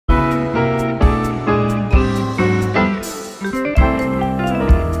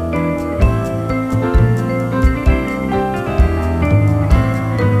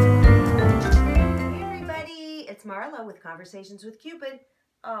Conversations with Cupid.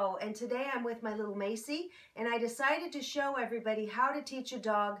 Oh, and today I'm with my little Macie, and I decided to show everybody how to teach a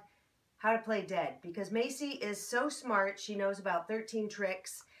dog how to play dead, because Macie is so smart. She knows about 13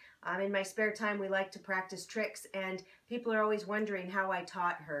 tricks. In my spare time, we like to practice tricks, and people are always wondering how I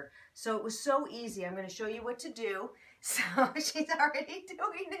taught her. So it was so easy. I'm going to show you what to do. So she's already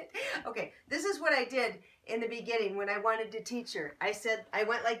doing it. Okay, this is what I did in the beginning when I wanted to teach her. I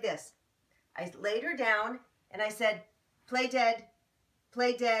went like this. I laid her down, and I said, play dead,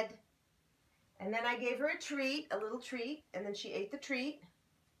 play dead. And then I gave her a treat, a little treat, and then she ate the treat.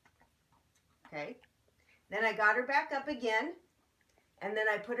 Okay. Then I got her back up again, and then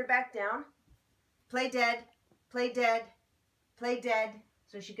I put her back down. Play dead, play dead, play dead,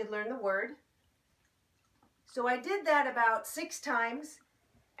 so she could learn the word. So I did that about 6 times,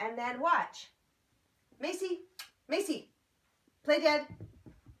 and then watch. Macie, Macie, play dead.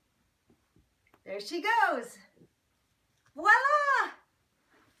 There she goes. Voila!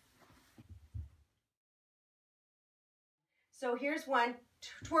 So here's one.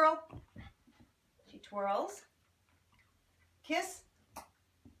 Twirl. She twirls. Kiss.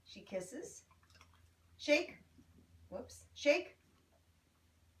 She kisses. Shake. Whoops. Shake.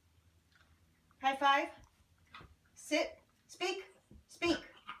 High five. Sit. Speak. Speak.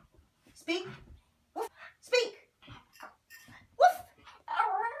 Speak. Woof. Speak. Woof.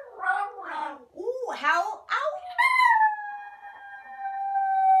 Ooh, howl. Ow.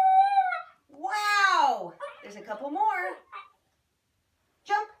 Wow. There's a couple more.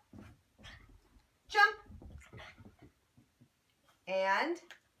 Jump. Jump. And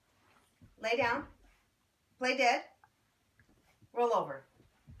lay down. Play dead. Roll over.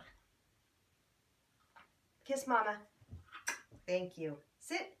 Kiss mama. Thank you.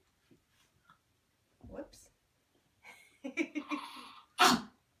 Sit. Whoops.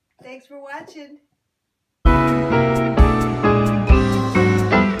 Thanks for watching.